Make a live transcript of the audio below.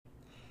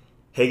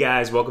Hey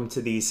guys, welcome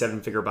to the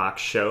Seven Figure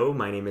Box Show.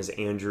 My name is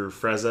Andrew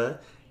Frezza,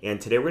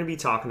 and today we're going to be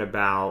talking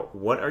about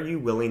what are you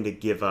willing to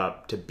give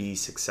up to be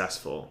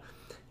successful.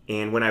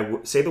 And when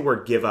I say the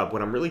word give up,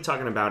 what I'm really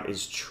talking about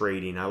is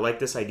trading. I like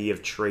this idea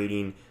of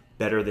trading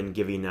better than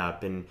giving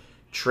up. And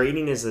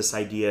trading is this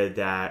idea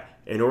that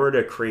in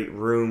order to create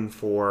room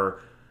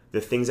for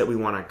the things that we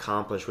want to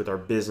accomplish with our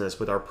business,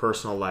 with our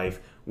personal life,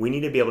 we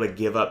need to be able to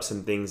give up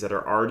some things that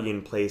are already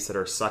in place that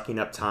are sucking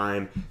up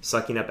time,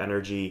 sucking up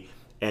energy,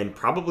 and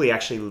probably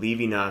actually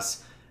leaving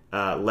us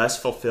less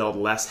fulfilled,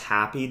 less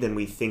happy than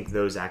we think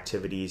those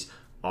activities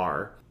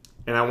are.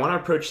 And I want to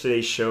approach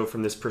today's show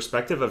from this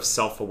perspective of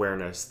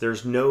self-awareness.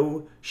 There's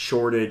no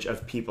shortage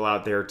of people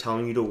out there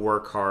telling you to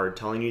work hard,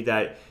 telling you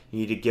that you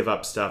need to give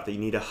up stuff, that you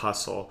need to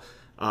hustle.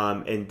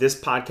 And this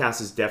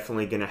podcast is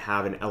definitely going to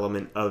have an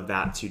element of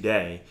that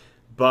today.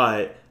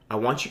 But I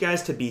want you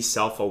guys to be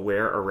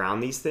self-aware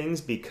around these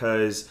things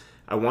because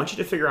I want you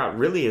to figure out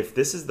really if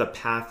this is the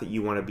path that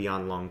you want to be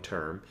on long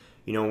term.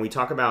 You know, when we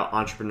talk about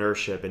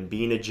entrepreneurship and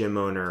being a gym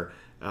owner,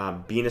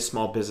 being a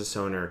small business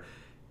owner,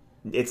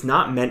 it's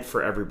not meant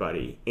for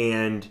everybody.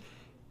 And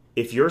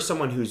if you're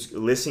someone who's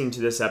listening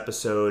to this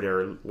episode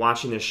or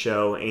watching this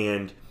show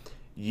and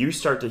you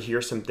start to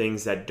hear some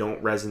things that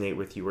don't resonate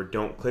with you or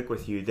don't click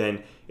with you,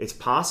 then it's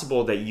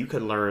possible that you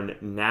could learn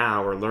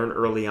now or learn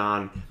early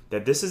on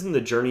that this isn't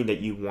the journey that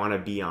you want to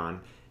be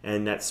on.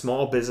 And that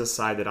small business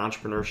side, that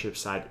entrepreneurship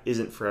side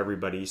isn't for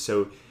everybody.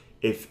 So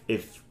if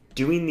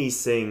doing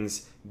these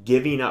things,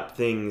 giving up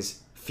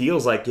things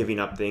feels like giving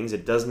up things,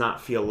 it does not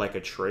feel like a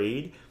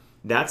trade,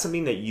 that's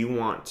something that you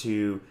want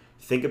to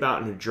think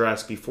about and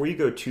address before you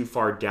go too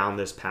far down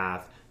this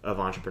path of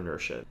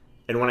entrepreneurship.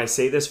 And when I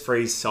say this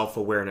phrase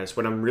self-awareness,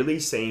 what I'm really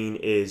saying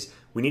is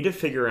we need to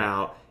figure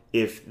out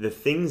if the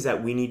things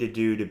that we need to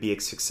do to be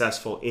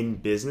successful in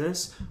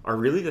business are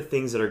really the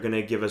things that are going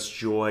to give us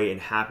joy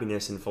and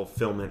happiness and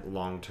fulfillment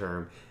long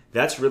term.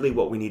 That's really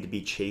what we need to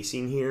be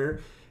chasing here.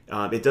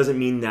 It doesn't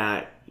mean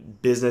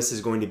that business is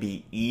going to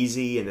be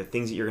easy and the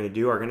things that you're going to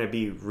do are going to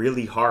be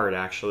really hard,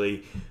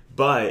 actually.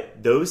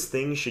 But those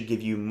things should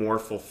give you more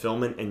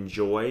fulfillment and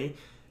joy,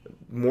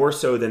 more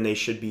so than they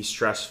should be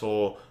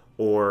stressful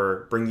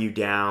or bring you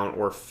down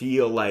or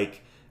feel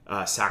like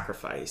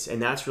sacrifice.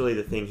 And that's really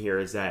the thing here,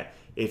 is that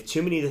if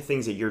too many of the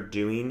things that you're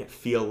doing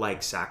feel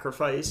like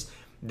sacrifice,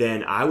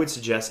 then I would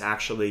suggest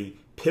actually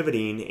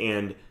pivoting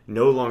and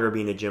no longer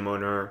being a gym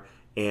owner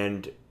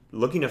and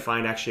looking to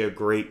find actually a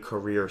great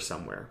career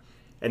somewhere.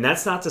 And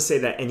that's not to say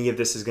that any of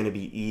this is going to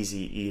be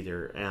easy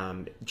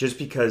either. Just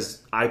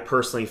because I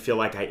personally feel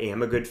like I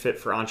am a good fit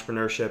for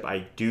entrepreneurship,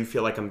 I do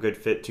feel like I'm a good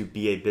fit to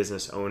be a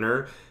business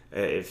owner.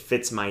 It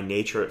fits my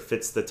nature. It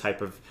fits the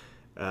type of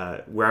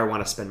where I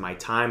want to spend my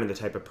time and the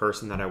type of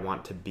person that I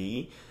want to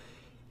be.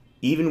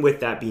 Even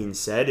with that being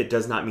said, it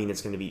does not mean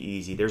it's going to be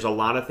easy. There's a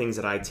lot of things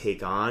that I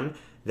take on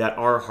that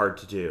are hard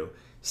to do.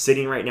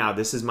 Sitting right now,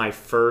 this is my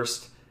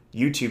first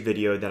YouTube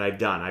video that I've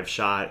done. I've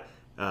shot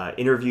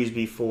interviews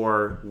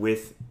before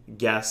with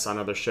guests on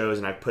other shows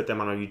and I've put them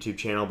on our YouTube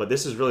channel, but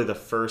this is really the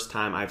first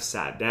time I've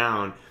sat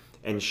down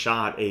and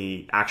shot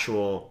a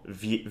actual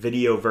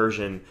video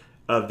version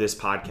of this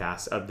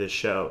podcast, of this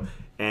show.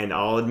 And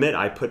I'll admit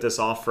I put this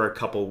off for a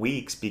couple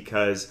weeks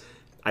because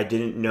I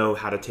didn't know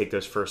how to take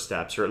those first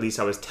steps, or at least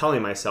I was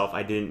telling myself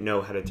I didn't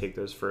know how to take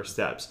those first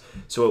steps.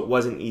 So it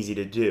wasn't easy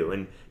to do.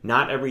 And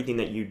not everything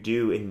that you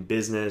do in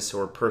business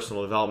or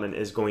personal development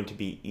is going to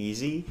be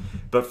easy,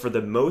 but for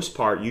the most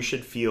part, you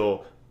should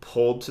feel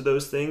pulled to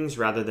those things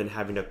rather than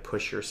having to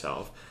push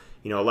yourself.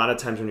 You know, a lot of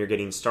times when you're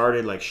getting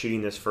started, like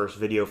shooting this first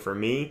video for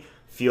me,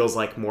 feels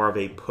like more of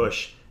a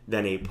push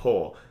than a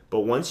pull.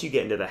 But once you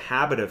get into the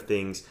habit of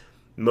things,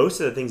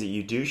 most of the things that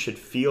you do should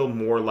feel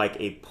more like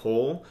a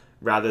pull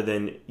rather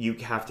than you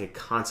have to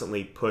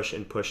constantly push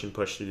and push and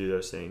push to do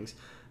those things.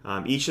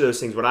 Each of those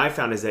things, what I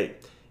found is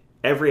that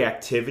every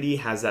activity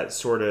has that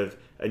sort of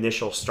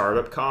initial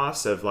startup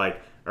cost of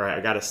like, all right,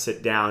 I got to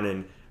sit down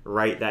and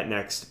write that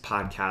next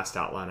podcast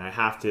outline. I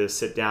have to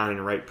sit down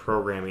and write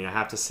programming. I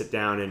have to sit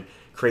down and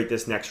create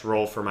this next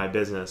role for my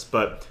business.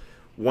 But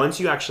once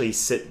you actually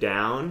sit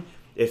down,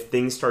 if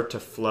things start to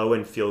flow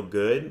and feel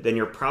good, then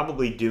you're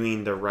probably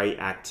doing the right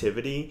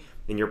activity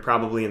and you're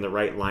probably in the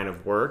right line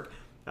of work.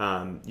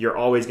 You're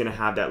always going to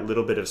have that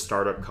little bit of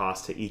startup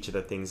cost to each of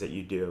the things that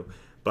you do.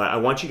 But I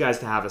want you guys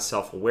to have a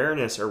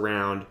self-awareness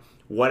around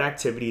what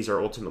activities are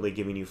ultimately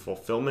giving you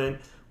fulfillment.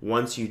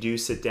 Once you do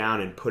sit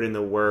down and put in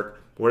the work,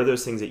 what are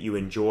those things that you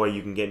enjoy?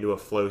 You can get into a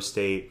flow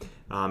state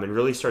and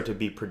really start to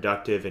be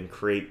productive and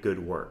create good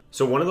work.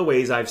 So one of the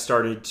ways I've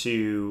started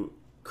to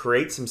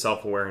create some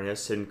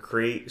self-awareness and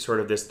create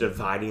sort of this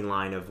dividing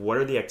line of what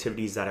are the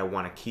activities that I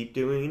want to keep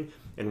doing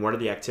and what are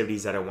the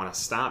activities that I want to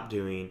stop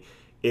doing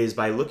is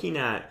by looking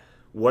at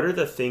what are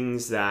the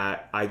things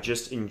that I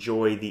just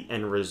enjoy the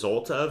end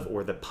result of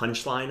or the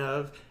punchline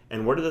of,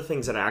 and what are the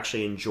things that I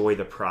actually enjoy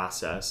the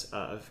process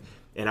of.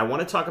 And I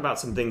want to talk about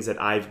some things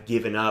that I've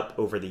given up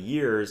over the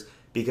years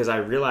because I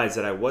realized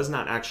that I was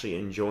not actually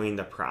enjoying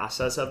the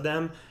process of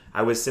them.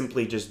 I was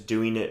simply just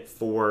doing it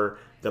for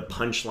the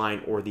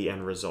punchline or the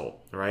end result,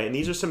 right? And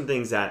these are some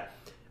things that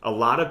a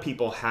lot of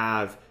people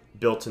have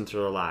built into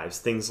their lives.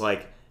 Things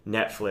like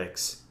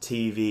Netflix,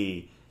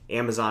 TV,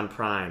 Amazon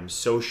Prime,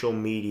 social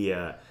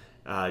media,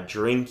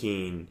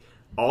 drinking,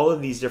 all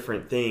of these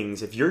different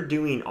things. If you're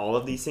doing all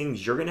of these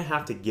things, you're going to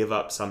have to give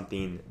up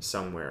something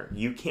somewhere.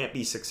 You can't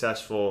be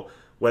successful,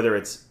 whether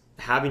it's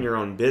having your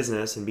own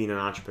business and being an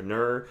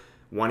entrepreneur,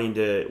 wanting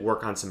to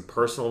work on some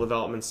personal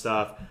development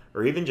stuff,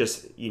 or even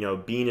just,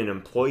 being an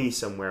employee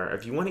somewhere.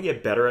 If you want to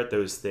get better at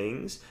those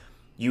things,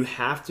 you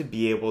have to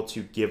be able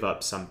to give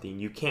up something.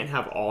 You can't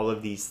have all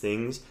of these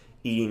things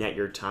eating at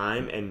your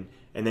time and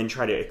then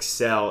try to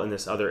excel in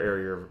this other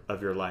area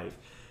of your life.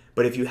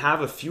 But if you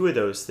have a few of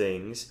those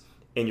things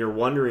and you're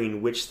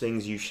wondering which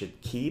things you should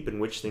keep and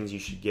which things you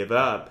should give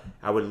up,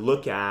 I would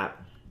look at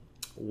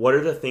what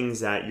are the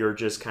things that you're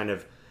just kind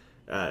of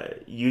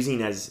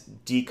using as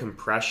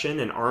decompression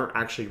and aren't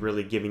actually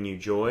really giving you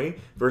joy,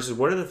 versus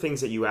what are the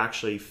things that you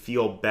actually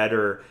feel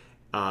better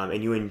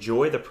and you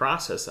enjoy the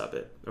process of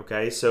it.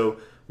 Okay, so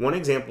one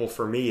example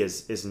for me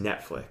is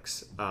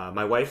Netflix.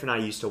 My wife and I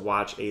used to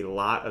watch a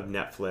lot of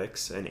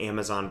Netflix and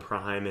Amazon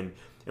Prime,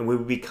 and we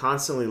would be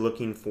constantly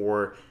looking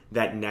for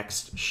that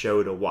next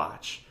show to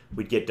watch.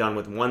 We'd get done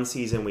with one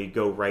season, we'd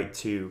go right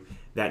to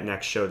that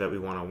next show that we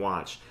want to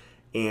watch.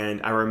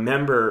 And I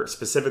remember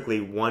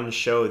specifically one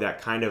show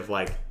that kind of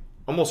like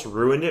almost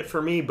ruined it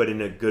for me, but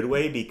in a good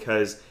way,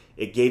 because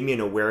it gave me an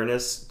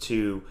awareness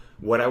to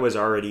what I was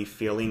already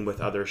feeling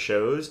with other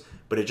shows,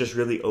 but it just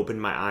really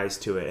opened my eyes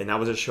to it. And that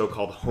was a show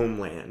called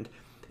Homeland.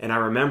 And I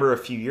remember a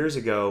few years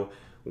ago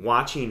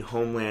watching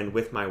Homeland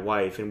with my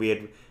wife, and we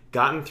had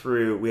gotten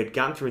through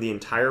the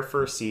entire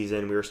first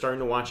season. We were starting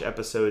to watch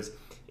episodes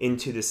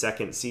into the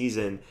second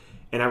season.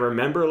 And I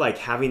remember like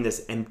having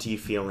this empty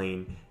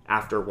feeling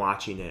after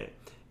watching it.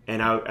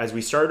 And as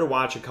we started to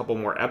watch a couple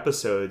more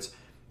episodes,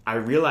 I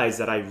realized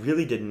that I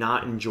really did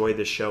not enjoy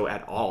the show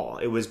at all.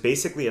 It was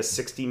basically a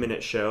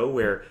 60-minute show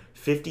where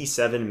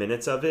 57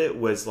 minutes of it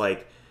was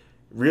like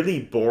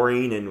really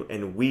boring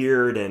and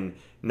weird, and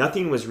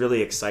nothing was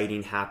really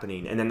exciting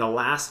happening. And then the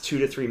last 2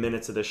 to 3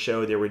 minutes of the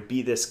show, there would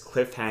be this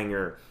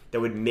cliffhanger that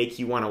would make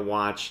you want to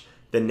watch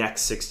the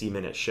next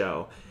 60-minute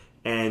show.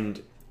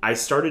 And I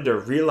started to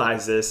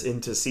realize this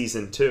into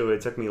season 2.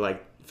 It took me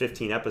like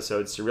 15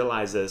 episodes to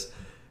realize this.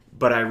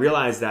 But I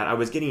realized that I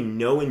was getting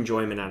no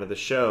enjoyment out of the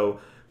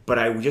show, but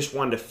I just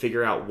wanted to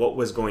figure out what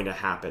was going to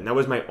happen. That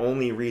was my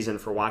only reason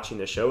for watching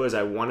the show, is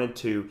I wanted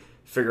to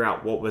figure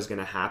out what was going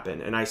to happen.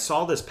 And I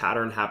saw this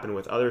pattern happen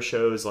with other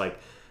shows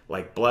like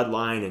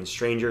Bloodline and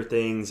Stranger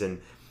Things.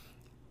 And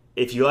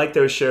if you like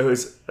those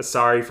shows,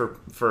 sorry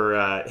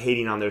for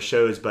hating on those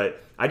shows,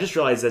 but I just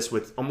realized this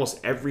with almost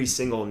every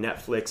single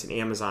Netflix and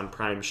Amazon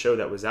Prime show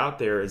that was out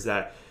there, is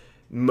that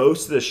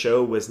most of the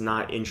show was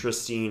not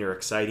interesting or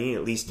exciting,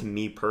 at least to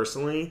me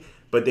personally,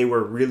 but they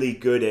were really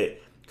good at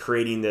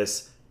creating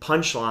this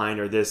punchline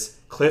or this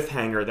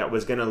cliffhanger that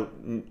was going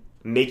to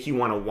make you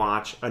want to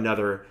watch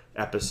another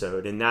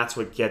episode. And that's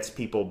what gets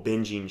people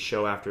binging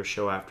show after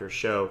show after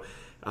show.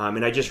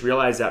 And I just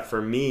realized that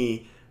for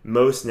me,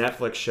 most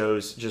Netflix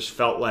shows just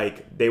felt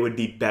like they would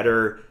be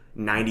better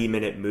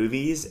 90-minute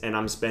movies, and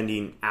I'm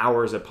spending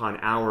hours upon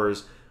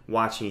hours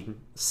watching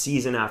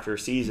season after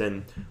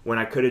season when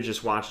I could have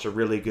just watched a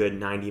really good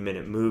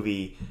 90-minute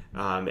movie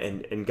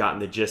and gotten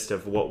the gist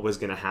of what was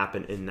going to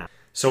happen in that.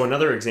 So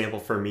another example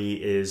for me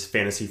is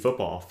fantasy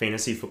football.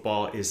 Fantasy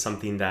football is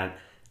something that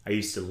I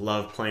used to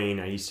love playing.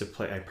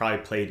 I probably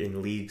played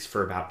in leagues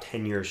for about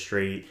 10 years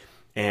straight,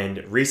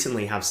 and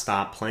recently have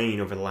stopped playing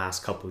over the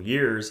last couple of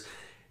years.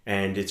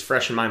 And it's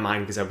fresh in my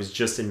mind because I was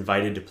just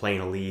invited to play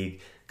in a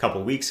league a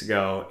couple weeks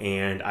ago,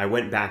 and I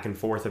went back and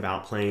forth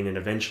about playing and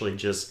eventually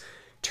just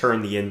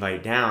turned the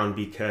invite down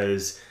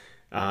because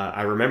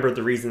I remembered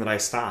the reason that I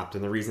stopped.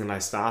 And the reason that I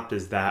stopped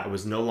is that I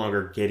was no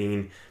longer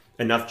getting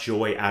enough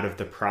joy out of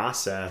the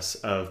process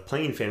of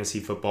playing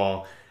fantasy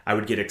football. I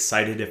would get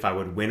excited if I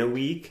would win a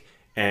week,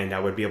 and I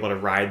would be able to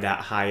ride that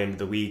high end of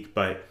the week.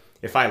 But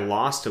if I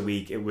lost a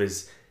week, it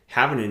was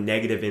having a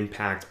negative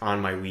impact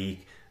on my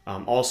week.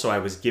 Also, I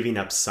was giving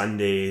up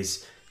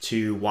Sundays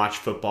to watch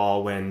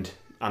football when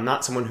I'm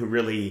not someone who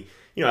really,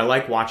 I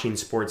like watching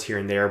sports here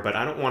and there, but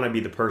I don't want to be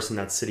the person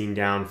that's sitting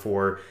down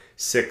for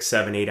 6,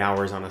 7, 8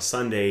 hours on a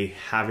Sunday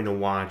having to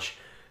watch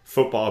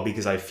football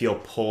because I feel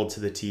pulled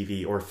to the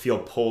TV or feel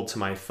pulled to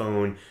my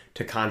phone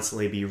to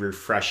constantly be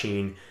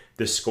refreshing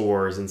the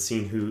scores and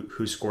seeing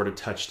who scored a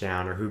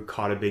touchdown or who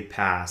caught a big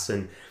pass.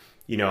 And,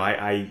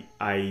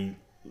 I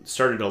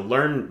started to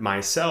learn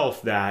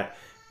myself that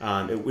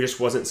it just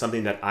wasn't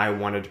something that I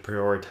wanted to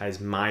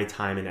prioritize my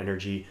time and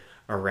energy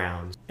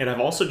around. And I've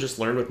also just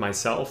learned with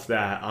myself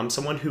that I'm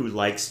someone who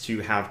likes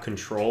to have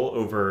control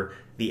over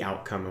the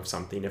outcome of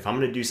something. If I'm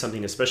going to do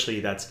something,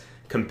 especially that's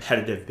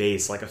competitive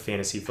based, like a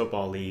fantasy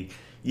football league,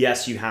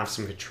 yes, you have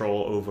some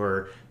control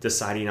over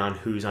deciding on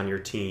who's on your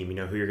team,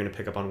 who you're going to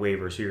pick up on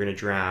waivers, who you're going to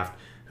draft,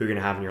 who you're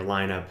going to have in your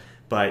lineup,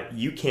 but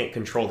you can't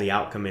control the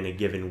outcome in a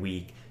given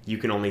week. you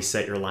can only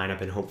set your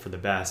lineup and hope for the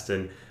best.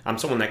 And I'm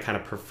someone that kind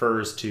of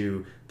prefers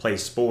to play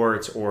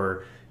sports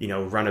or,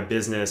 run a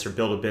business or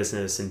build a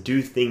business and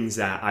do things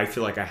that I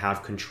feel like I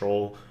have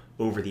control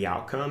over the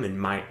outcome, and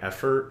my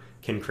effort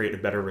can create a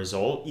better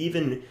result,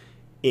 even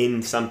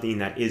in something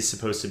that is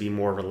supposed to be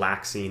more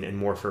relaxing and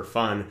more for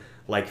fun,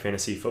 like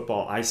fantasy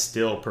football. I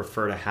still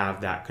prefer to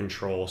have that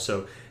control.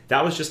 So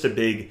that was just a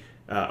big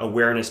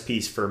awareness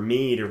piece for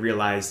me to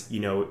realize,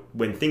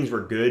 when things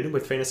were good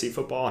with fantasy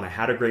football and I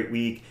had a great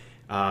week,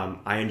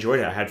 I enjoyed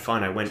it. I had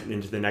fun. I went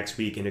into the next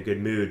week in a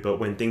good mood. But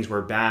when things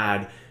were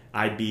bad,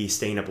 I'd be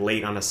staying up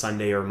late on a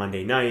Sunday or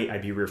Monday night.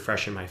 I'd be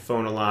refreshing my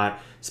phone a lot,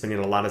 spending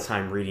a lot of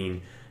time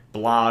reading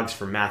blogs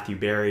from Matthew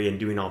Berry and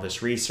doing all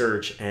this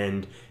research.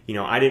 And,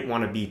 I didn't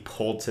want to be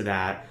pulled to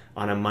that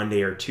on a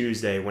Monday or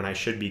Tuesday when I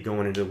should be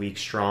going into the week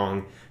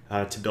strong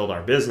to build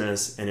our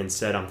business. And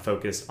instead I'm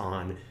focused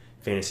on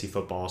fantasy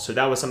football. So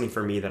that was something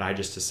for me that I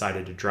just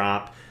decided to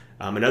drop.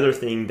 Another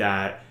thing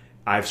that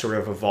I've sort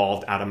of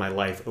evolved out of my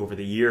life over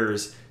the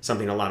years,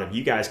 something a lot of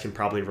you guys can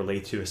probably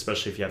relate to,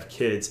 especially if you have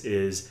kids,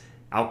 is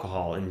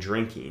alcohol and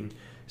drinking.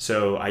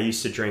 So I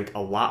used to drink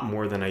a lot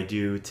more than I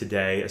do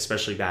today,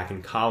 especially back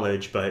in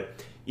college.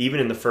 But even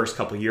in the first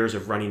couple of years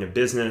of running a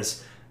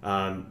business,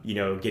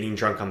 getting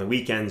drunk on the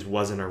weekends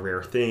wasn't a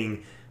rare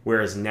thing.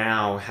 Whereas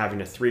now,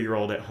 having a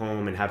 3-year-old at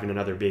home and having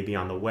another baby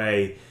on the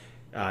way,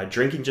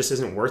 drinking just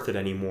isn't worth it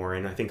anymore.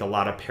 And I think a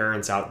lot of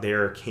parents out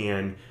there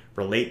can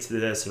relate to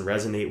this and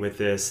resonate with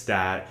this,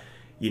 that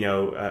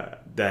the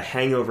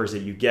hangovers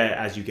that you get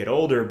as you get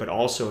older, but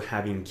also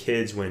having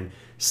kids when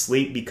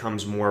sleep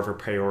becomes more of a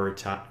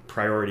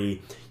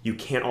priority. You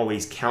can't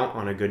always count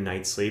on a good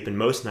night's sleep, and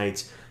most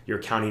nights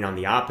you're counting on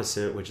the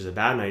opposite, which is a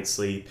bad night's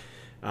sleep.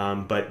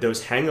 But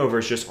those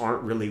hangovers just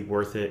aren't really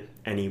worth it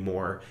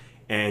anymore.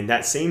 And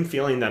that same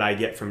feeling that I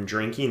get from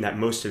drinking, that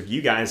most of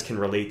you guys can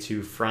relate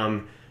to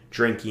from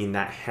drinking,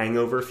 that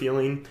hangover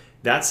feeling,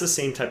 that's the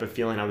same type of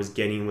feeling I was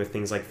getting with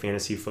things like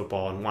fantasy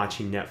football and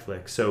watching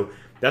Netflix. So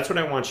that's what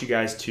I want you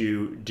guys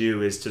to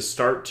do, is to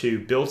start to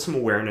build some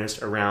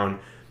awareness around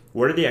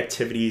what are the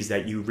activities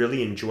that you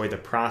really enjoy the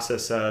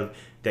process of,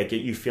 that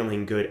get you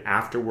feeling good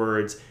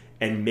afterwards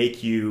and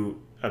make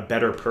you a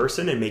better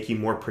person and make you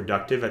more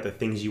productive at the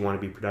things you want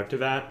to be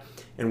productive at.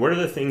 And what are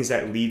the things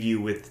that leave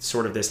you with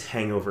sort of this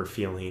hangover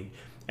feeling?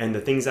 And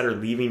the things that are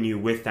leaving you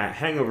with that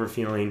hangover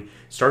feeling,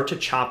 start to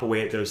chop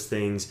away at those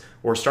things,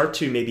 or start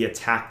to maybe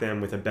attack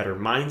them with a better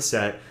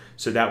mindset,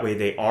 so that way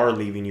they are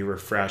leaving you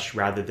refreshed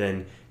rather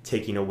than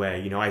taking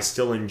away. I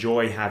still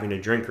enjoy having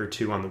a drink or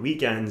two on the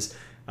weekends.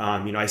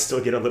 I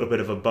still get a little bit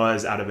of a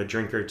buzz out of a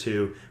drink or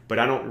two, but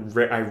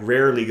I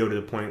rarely go to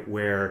the point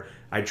where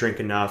I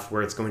drink enough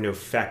where it's going to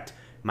affect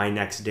my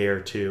next day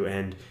or two.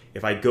 And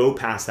if I go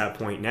past that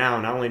point now,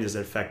 not only does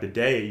it affect the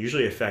day, it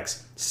usually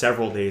affects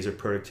several days of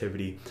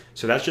productivity.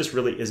 So that just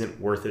really isn't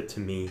worth it to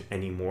me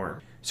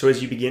anymore. So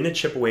as you begin to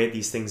chip away at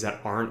these things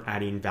that aren't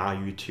adding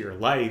value to your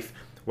life,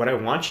 what I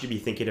want you to be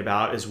thinking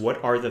about is,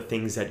 what are the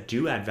things that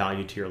do add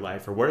value to your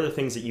life? Or what are the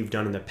things that you've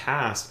done in the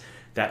past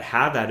that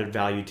have added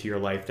value to your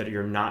life that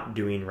you're not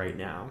doing right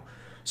now?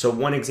 So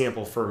one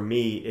example for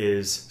me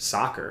is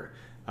soccer.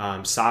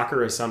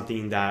 Soccer is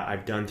something that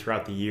I've done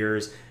throughout the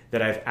years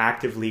that I've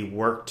actively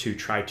worked to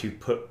try to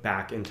put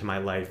back into my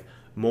life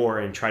more,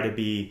 and try to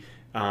be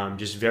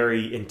just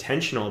very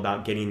intentional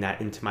about getting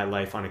that into my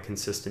life on a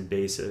consistent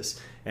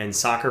basis. And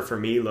soccer for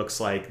me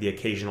looks like the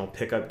occasional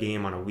pickup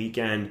game on a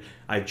weekend.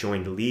 I've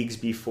joined leagues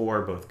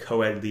before, both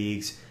co-ed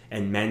leagues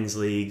and men's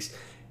leagues,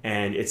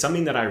 and it's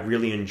something that I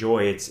really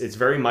enjoy. It's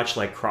very much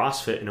like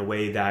CrossFit in a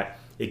way that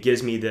it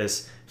gives me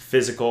this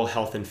physical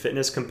health and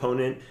fitness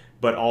component,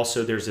 but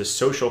also there's this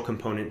social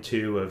component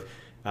too, of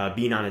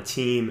being on a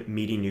team,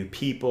 meeting new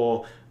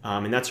people,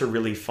 and that's a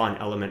really fun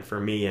element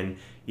for me. And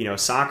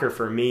soccer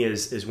for me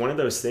is one of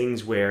those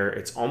things where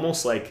it's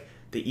almost like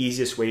the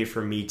easiest way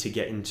for me to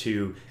get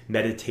into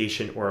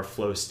meditation or a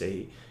flow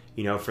state.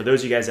 For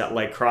those of you guys that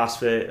like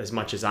CrossFit as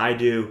much as I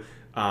do,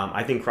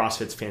 I think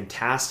CrossFit's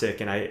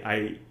fantastic, and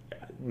I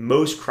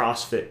most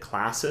CrossFit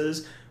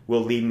classes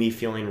will leave me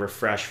feeling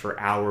refreshed for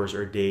hours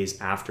or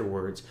days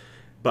afterwards.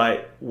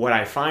 But what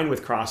I find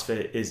with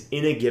CrossFit is,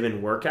 in a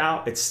given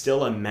workout, it's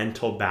still a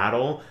mental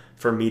battle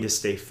for me to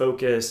stay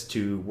focused,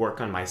 to work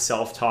on my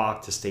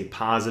self-talk, to stay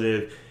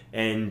positive.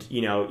 And,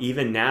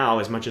 even now,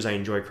 as much as I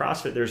enjoy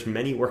CrossFit, there's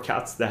many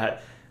workouts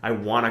that I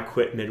want to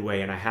quit midway,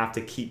 and I have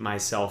to keep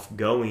myself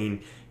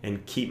going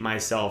and keep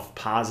myself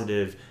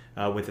positive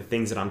with the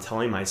things that I'm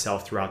telling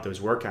myself throughout those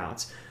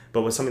workouts.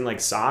 But with something like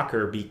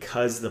soccer,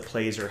 because the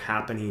plays are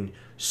happening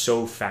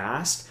so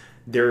fast,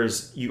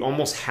 you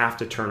almost have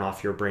to turn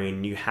off your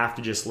brain. You have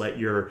to just let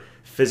your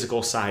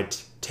physical side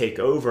take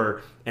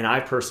over. And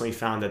I personally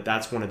found that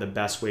that's one of the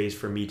best ways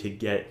for me to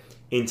get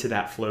into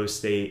that flow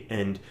state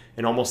and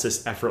almost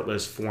this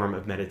effortless form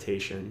of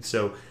meditation.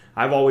 So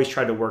I've always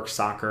tried to work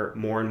soccer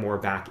more and more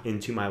back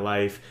into my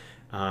life.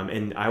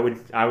 And I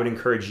would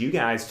encourage you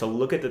guys to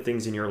look at the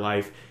things in your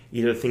life,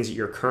 either the things that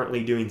you're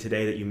currently doing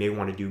today that you may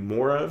want to do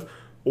more of,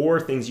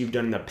 or things you've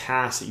done in the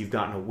past that you've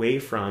gotten away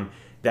from,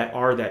 that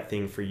are that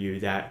thing for you,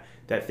 that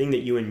thing that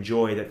you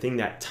enjoy, that thing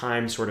that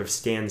time sort of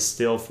stands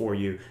still for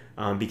you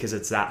because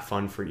it's that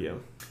fun for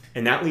you.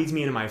 And that leads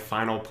me into my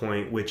final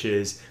point, which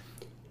is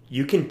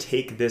you can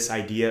take this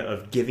idea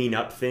of giving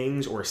up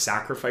things or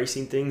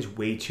sacrificing things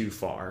way too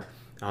far.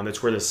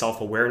 It's where the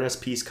self-awareness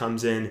piece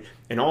comes in,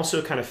 and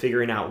also kind of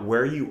figuring out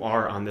where you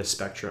are on this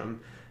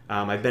spectrum.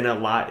 I've been a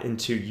lot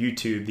into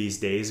YouTube these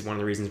days, one of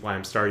the reasons why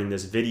I'm starting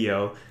this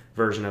video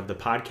version of the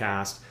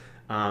podcast.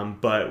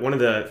 But one of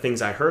the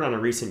things I heard on a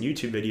recent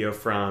YouTube video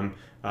from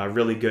a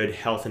really good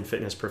health and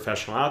fitness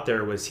professional out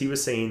there was he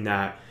was saying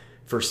that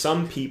for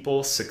some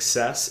people,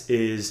 success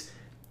is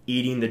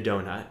eating the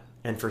donut.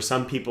 And for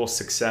some people,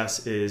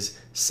 success is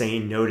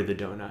saying no to the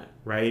donut,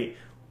 right?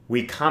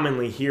 We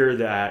commonly hear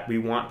that we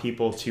want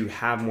people to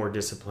have more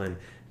discipline.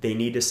 They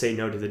need to say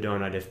no to the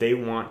donut. If they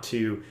want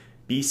to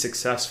be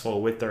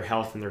successful with their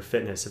health and their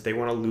fitness, if they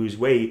want to lose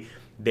weight,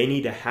 they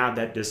need to have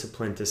that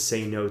discipline to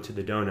say no to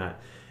the donut.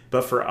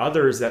 But for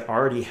others that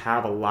already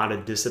have a lot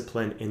of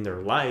discipline in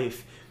their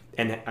life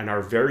and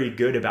are very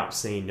good about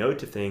saying no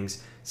to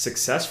things,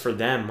 success for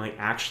them might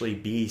actually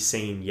be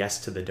saying yes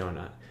to the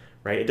donut,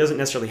 right? It doesn't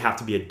necessarily have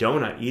to be a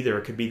donut either.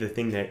 It could be the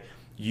thing that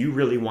you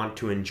really want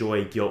to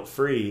enjoy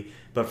guilt-free.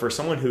 But for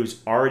someone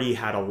who's already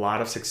had a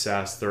lot of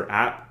success, they're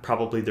at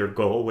probably their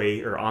goal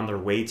weight or on their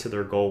way to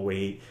their goal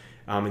weight,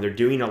 and they're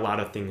doing a lot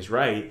of things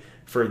right,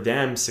 for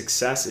them,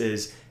 success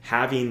is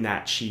having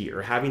that cheat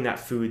or having that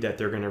food that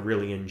they're going to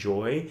really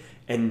enjoy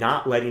and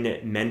not letting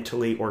it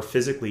mentally or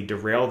physically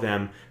derail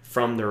them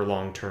from their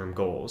long-term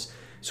goals.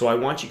 So I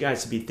want you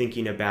guys to be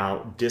thinking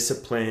about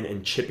discipline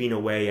and chipping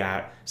away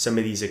at some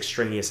of these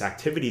extraneous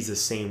activities the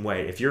same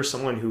way. If you're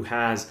someone who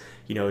has,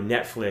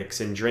 Netflix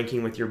and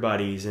drinking with your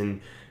buddies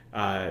and,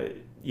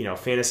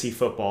 fantasy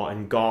football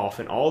and golf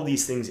and all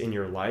these things in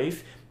your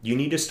life, you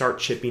need to start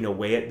chipping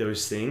away at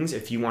those things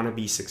if you want to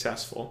be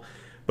successful.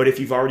 But if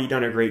you've already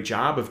done a great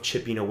job of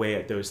chipping away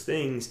at those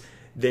things,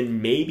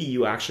 then maybe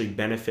you actually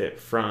benefit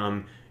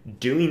from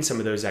doing some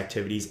of those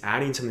activities,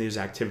 adding some of those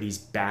activities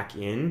back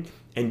in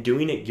and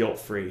doing it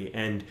guilt-free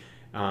and,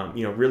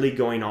 really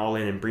going all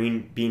in and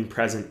being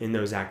present in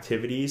those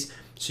activities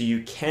so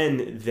you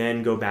can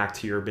then go back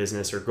to your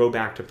business or go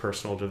back to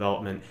personal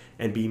development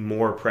and be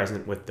more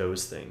present with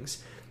those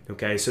things.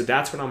 Okay, so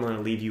that's what I'm going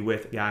to leave you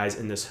with, guys,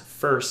 in this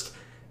first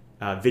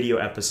video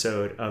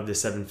episode of the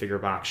 7-Figure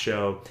Box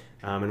Show,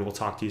 and we'll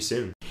talk to you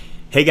soon.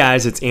 Hey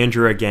guys, it's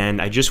Andrew again.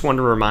 I just want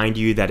to remind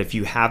you that if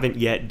you haven't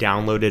yet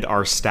downloaded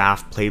our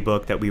staff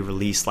playbook that we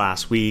released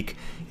last week,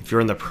 if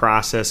you're in the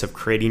process of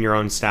creating your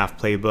own staff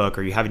playbook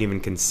or you haven't even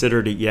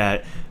considered it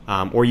yet,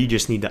 or you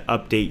just need to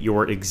update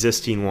your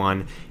existing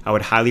one, I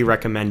would highly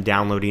recommend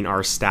downloading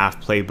our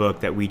staff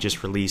playbook that we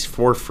just released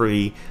for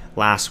free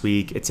last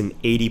week. It's an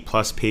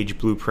 80+ page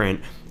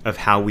blueprint of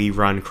how we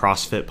run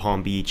CrossFit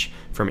Palm Beach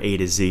from A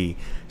to Z.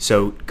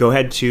 So go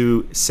ahead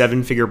to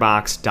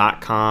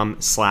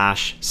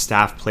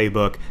 7figurebox.com/staff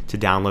playbook to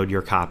download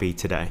your copy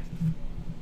today.